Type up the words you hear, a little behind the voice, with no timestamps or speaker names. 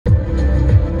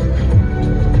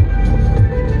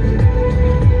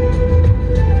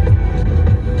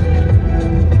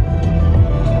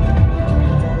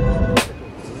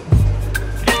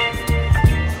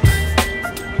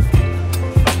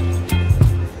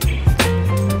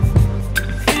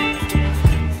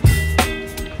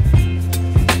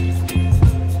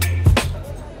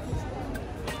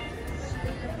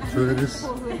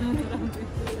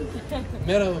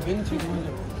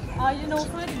Ailen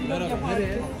olsaydı vlog yapardı.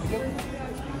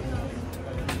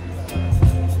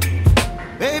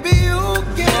 Baby, you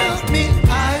give me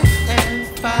ice and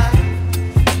fire.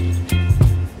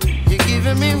 You're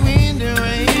giving me wind and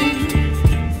rain.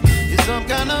 You're some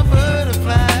kind of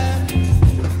butterfly.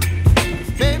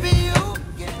 Baby, you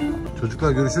give...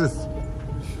 Çocuklar görüşürüz.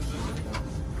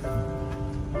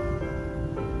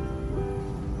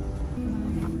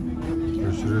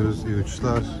 Görüşürüz. İyi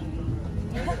uçuşlar.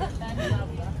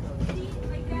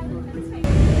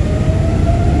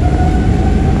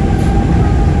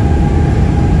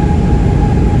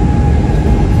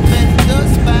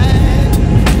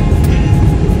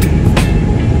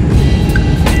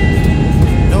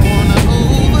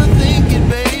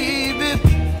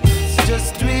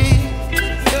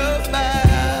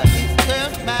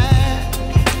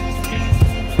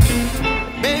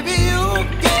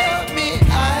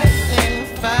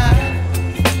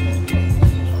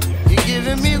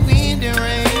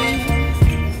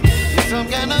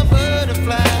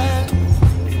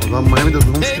 Adam Miami'de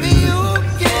durmuş gibi.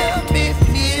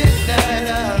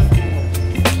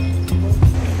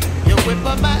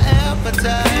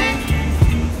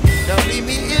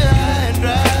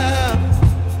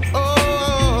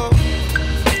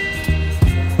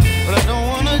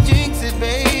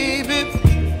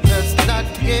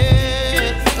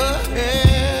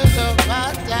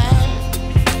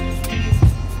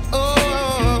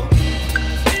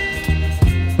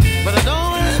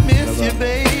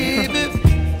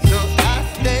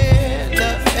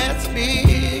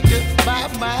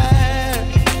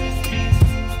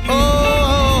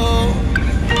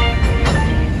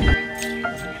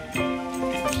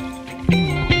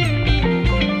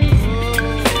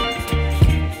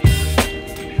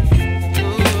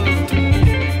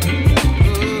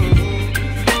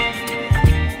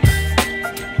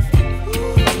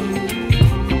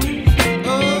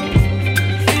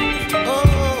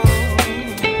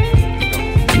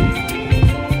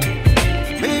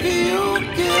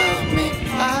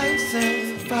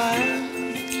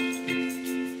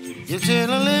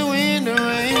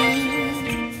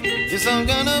 Some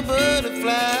kind of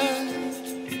butterfly.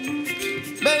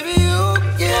 Baby, you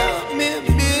give me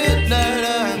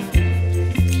midnight.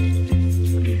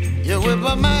 You whip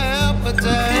up my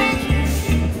appetite.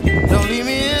 Don't leave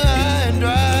me here high and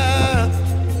dry.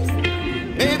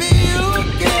 Baby, you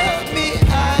give me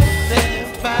ice and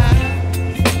fire.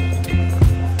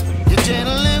 You're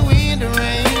channeling wind and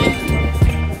rain.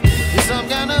 You're some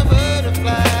kind of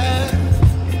butterfly.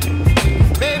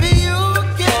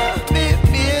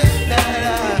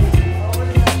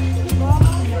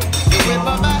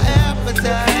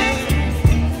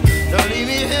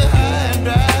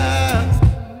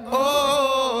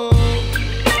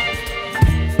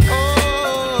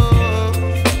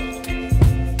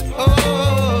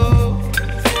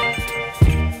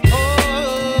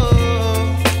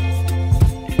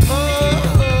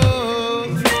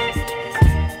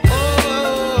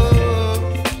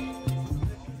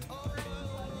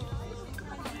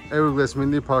 Everglades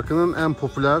Milli Parkı'nın en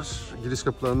popüler giriş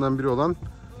kapılarından biri olan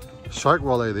Shark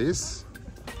Valley'deyiz.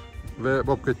 Ve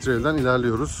Bobcat Trail'den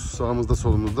ilerliyoruz. Sağımızda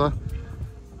solumuzda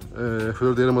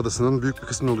Florida Yarımadası'nın büyük bir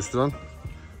kısmını oluşturan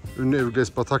ünlü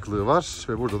Everglades bataklığı var.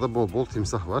 Ve burada da bol bol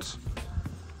timsah var.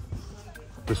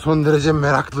 Ve son derece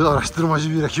meraklı, araştırmacı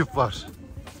bir ekip var.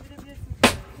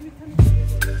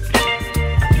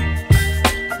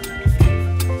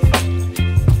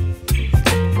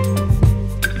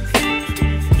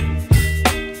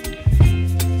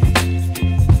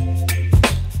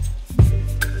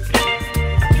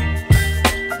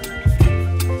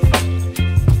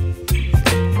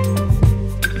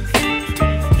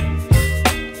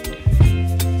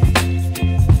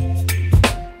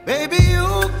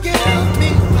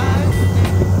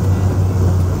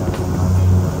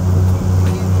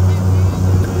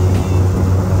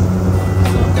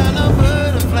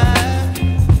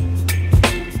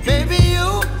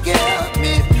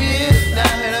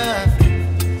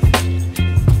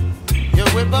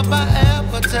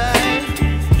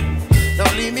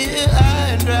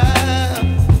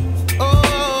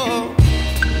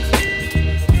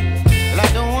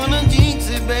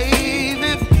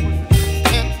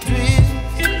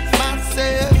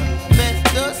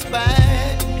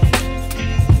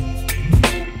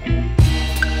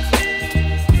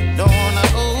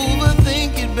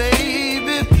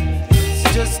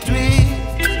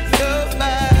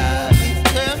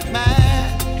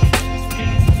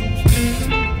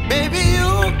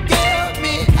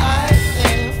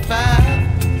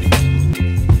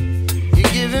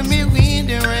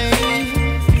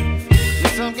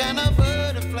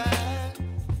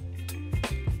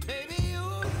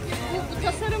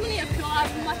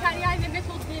 Abi materyal ve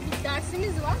metot diye bir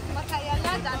dersimiz var.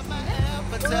 Materyaller dersinde.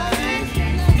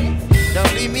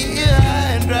 Don't leave me here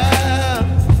high and dry.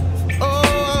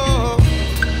 Oh,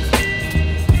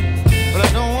 but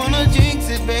I don't wanna jinx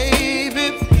it,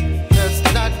 baby. Let's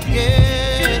not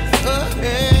get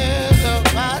ahead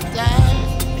of my time.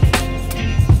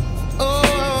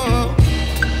 Oh,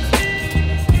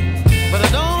 but I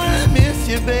don't wanna miss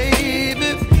you,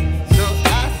 baby. So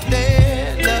I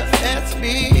stand up and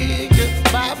speak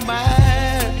just my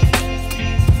mind.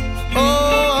 Oh.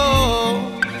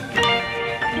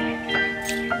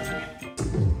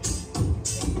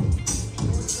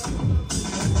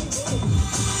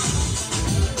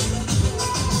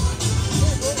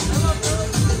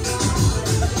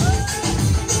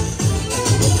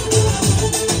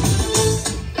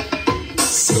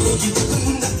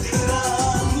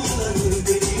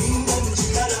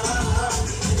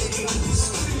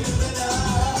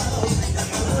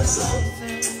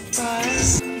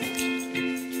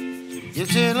 You're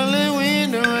chilling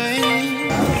wind and rain.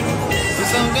 You're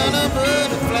some kind of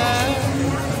butterfly.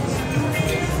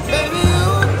 Baby, you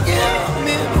give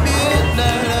me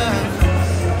midnight.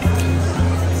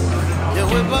 You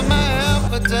whip up my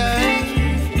appetite.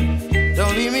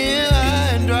 Don't leave me here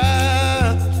high and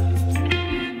dry.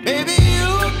 Baby,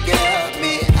 you give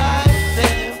me ice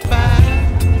and fire.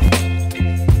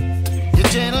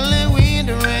 You're channeling wind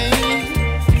and rain.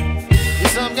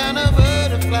 You're some kind of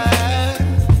butterfly.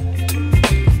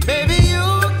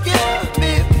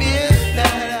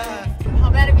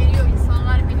 Haber veriyor,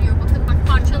 insanlar biliyor. Bakın bak,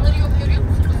 parçaları yok, görüyor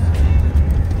musunuz?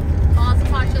 Bazı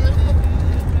parçaları yok.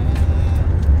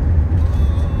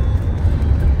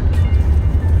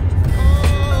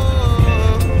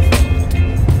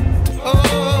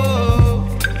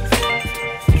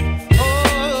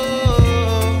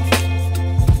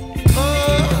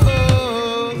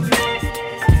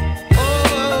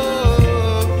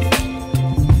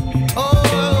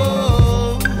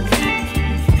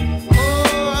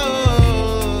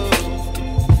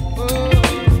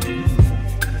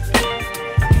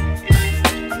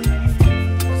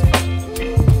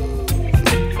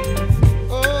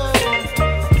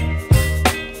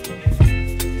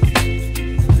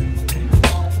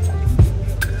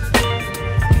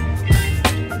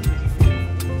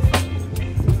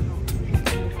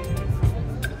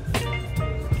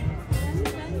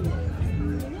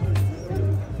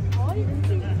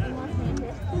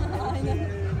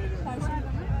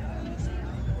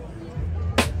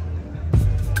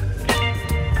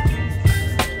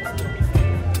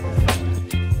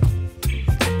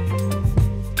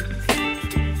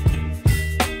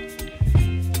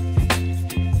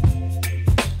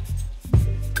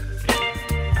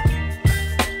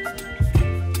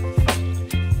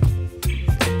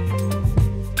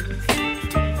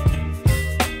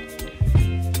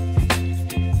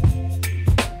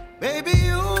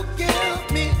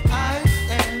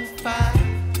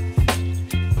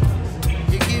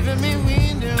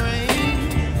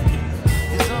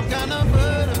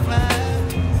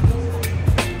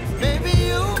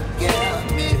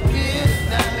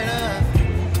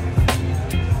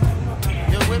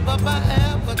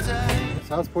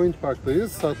 South Point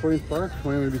Park'tayız. South Point Park,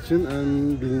 Miami Beach'in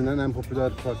en bilinen, en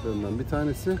popüler parklarından bir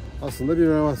tanesi. Aslında bir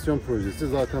renovasyon projesi.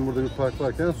 Zaten burada bir park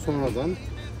varken sonradan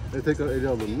tekrar ele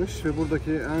alınmış ve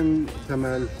buradaki en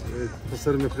temel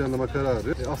tasarım ve planlama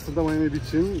kararı aslında Miami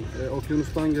Beach'in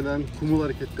okyanustan gelen kumul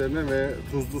hareketlerine ve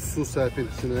tuzlu su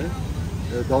serpintisine,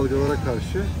 dalgalara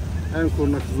karşı en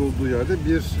korunaksız olduğu yerde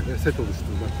bir set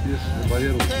oluşturmak, bir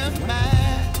bariyer oluşturmak.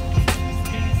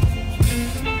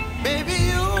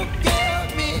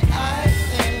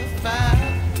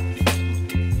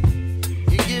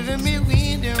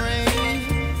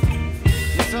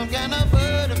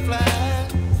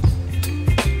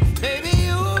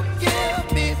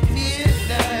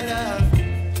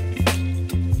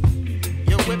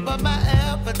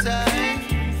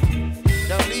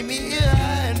 Don't leave me here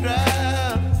high and dry.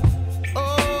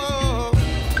 Oh,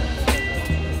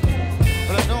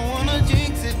 but I don't wanna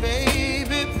jinx it,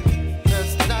 baby.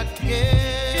 Let's not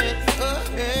get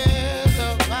ahead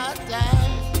of my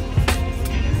time.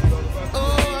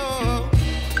 Oh,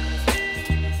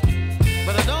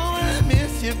 but I don't wanna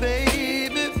miss you,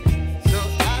 baby. So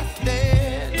I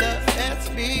stand up and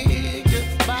speak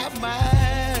just my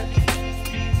mind.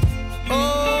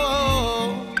 Oh.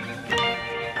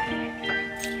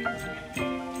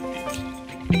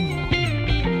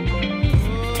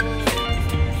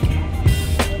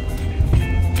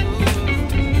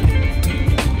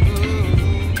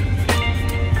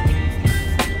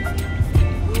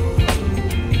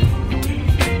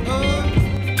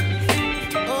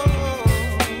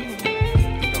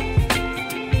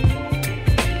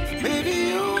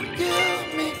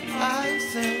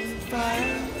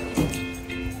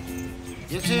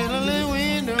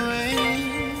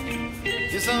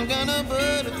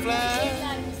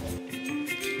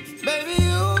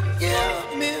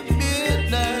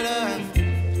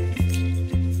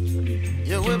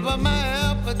 up my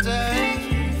appetite.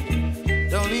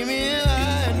 Don't leave me here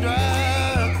high and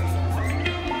dry.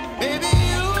 Baby,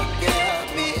 you give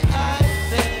me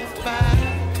ice and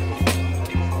fire.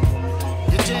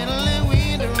 You're channeling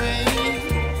wind and rain.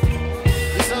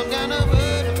 You're some kind of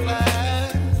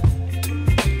butterfly.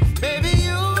 Baby,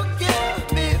 you give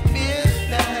me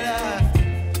midnight.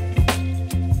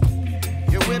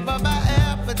 You whip up my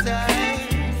appetite.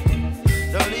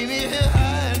 Don't leave me here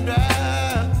high and dry.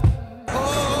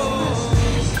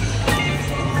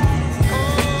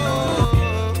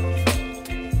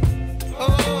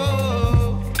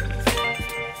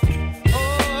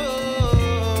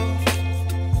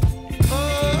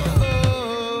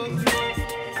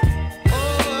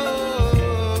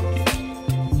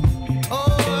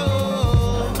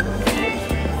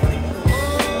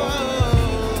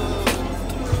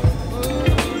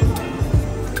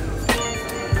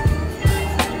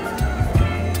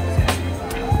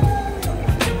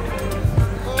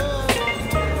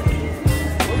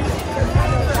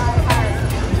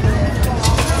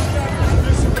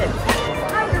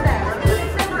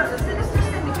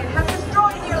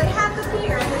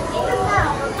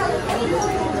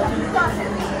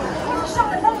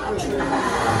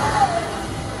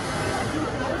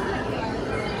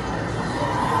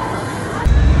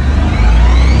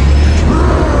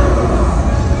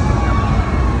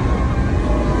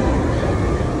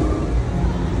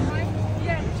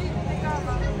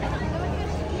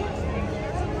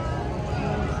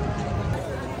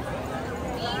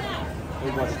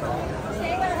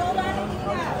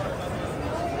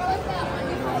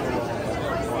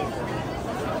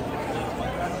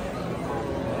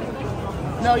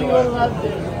 No, you will love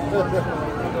this.